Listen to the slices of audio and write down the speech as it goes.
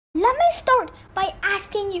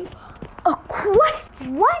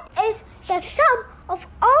the sum of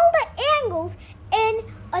all the angles in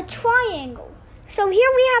a triangle. So here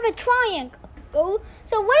we have a triangle.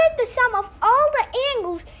 So what is the sum of all the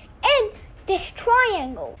angles in this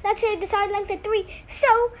triangle? Let's say the side length is 3.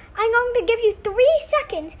 So I'm going to give you 3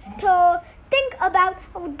 seconds to think about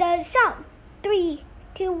the sum. 3,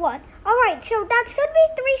 2, 1. Alright, so that should be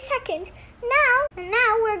 3 seconds.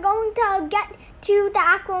 Now we're going to get to the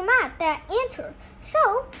actual math, the answer.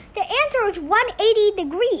 So the answer is 180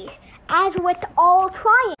 degrees, as with all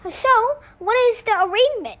triangles. So what is the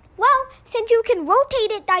arrangement? Well, since you can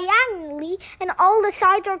rotate it diagonally and all the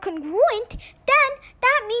sides are congruent, then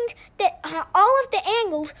that means that all of the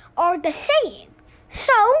angles are the same.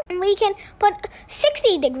 So we can put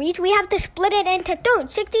 60 degrees. We have to split it into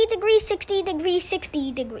thirds. 60 degrees, 60 degrees,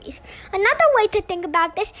 60 degrees. Another way to think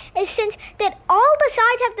about this is since that all the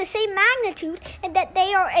sides have the same magnitude and that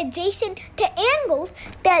they are adjacent to angles,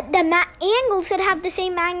 that the angles should have the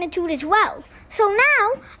same magnitude as well. So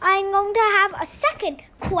now I'm going to have a second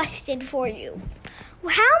question for you.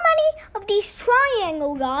 How many of these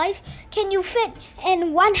triangle guys can you fit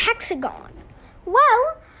in one hexagon?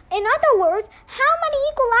 Well, in other words, how many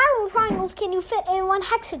equilateral triangles can you fit in one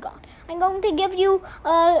hexagon? I'm going to give you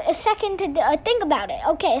a second to think about it.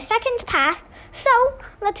 Okay, a second's passed. So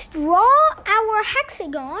let's draw our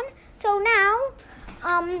hexagon. So now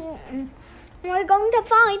we're going to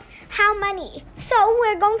find how many. So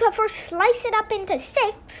we're going to first slice it up into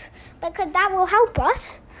 6 because that will help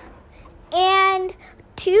us. And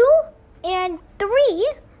 2 and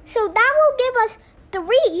 3. So that will give us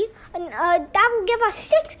 3, and that will give us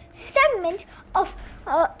 6 segments of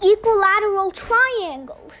equilateral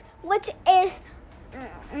triangles, which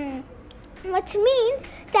means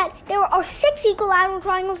that there are 6 equilateral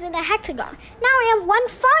triangles in a hexagon. Now we have one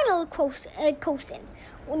final quotient,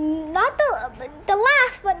 not the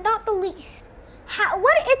last, but not the least.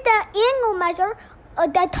 What is the angle measure,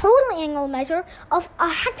 the total angle measure of a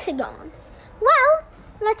hexagon? Well,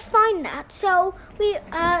 let's find that. So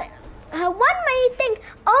one may think,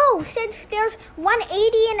 since there's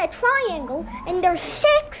 180 in a triangle and there's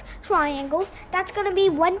 6 triangles, that's going to be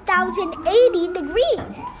 1080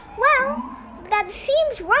 degrees. Well, that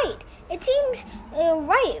seems right. It seems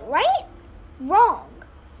right? Wrong.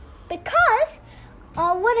 Because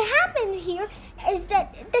what happens here is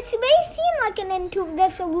that this may seem like an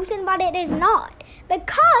intuitive solution, but it is not.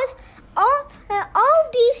 Because all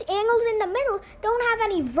these angles in the middle don't have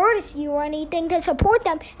any vertices or anything to support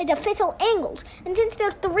them as official angles. And since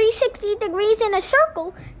there's 360 degrees in a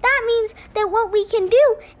circle, that means that what we can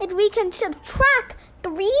do is we can subtract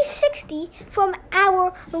 360 from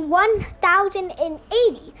our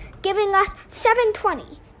 1080, giving us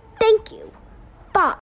 720. Thank you. Bye.